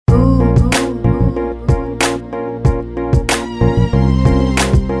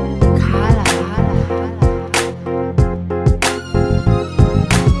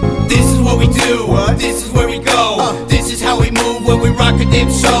This is what we do, this is where we go. This is how we move when we rock a dip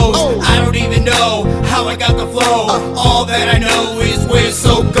shows. I don't even know how I got the flow. All that I know is where it's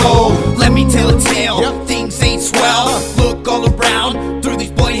so gold. Let me tell a tale, things ain't swell. Look all around through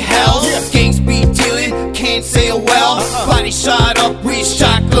these bloody hells. Gangs be dealing, can't say a well. Body shot up with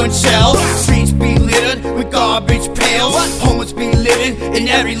shotgun shells. Streets be littered with garbage pails. Homeless be living in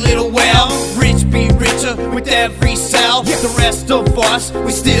every little well. Rich be richer with every cell. The rest of us,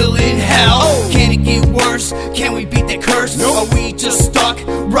 we still in hell. Can it get worse? Can we beat that curse? Are we just stuck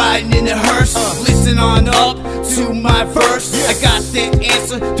riding in the hearse? Listen on up to my verse. I got the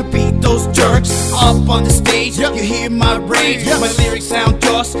answer to beat those jerks. Up on the stage, you hear my rage. My lyrics sound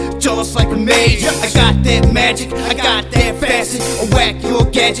just like a mage. I got that magic, I got that facet. I'll whack your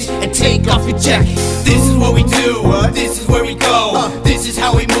gadget and take off your jacket. This is what we do, this is where we go. This is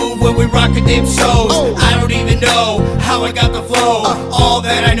how we move when we rock a dip shows. I don't even know how I got the flow. All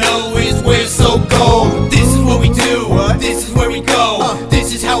that I know is where it's so gold. This is what we do, this is where we go.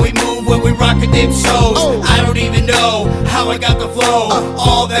 This is how we move when we rock a dip shows. I don't even know how I got the flow.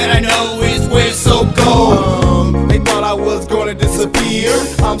 All that I know is where it's so gold. They thought I was gonna disappear.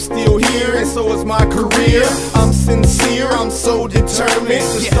 I'm still here, and so is my career. I'm sincere, I'm so determined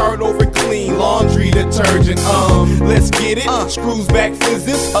to start over clean laundry detergent. Let's get it. Skrewz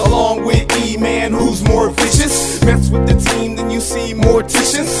Backflipz along with E-Man, who's more vicious. Mess with the team, then you see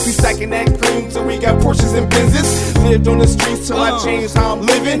morticians. We stacking that cream till we got Porsches and Benzes. Lived on the streets till I changed how I'm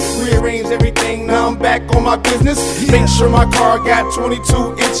living. Rearranged everything, now I'm back on my business. Make sure my car got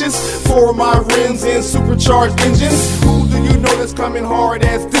 22 inches. 4 of my rims and supercharged engines. Who do you know that's coming hard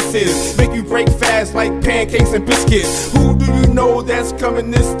as this is? Make you break fast like pancakes and biscuits. Who do you know that's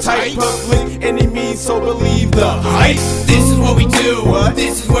coming this tight? Public enemy, so believe the hype. This is what we do,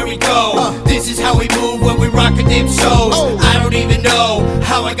 this is where we go. This is how we move when we rock a dip shows. I don't even know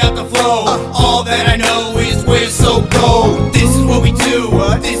how I got the flow. All that I know is where it's so gold. This is what we do,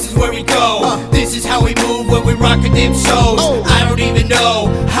 this is where we go. This is how we move when we rock a dip shows. I don't even know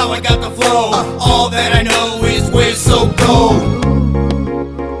how I got the flow. All that I know is where it's so gold.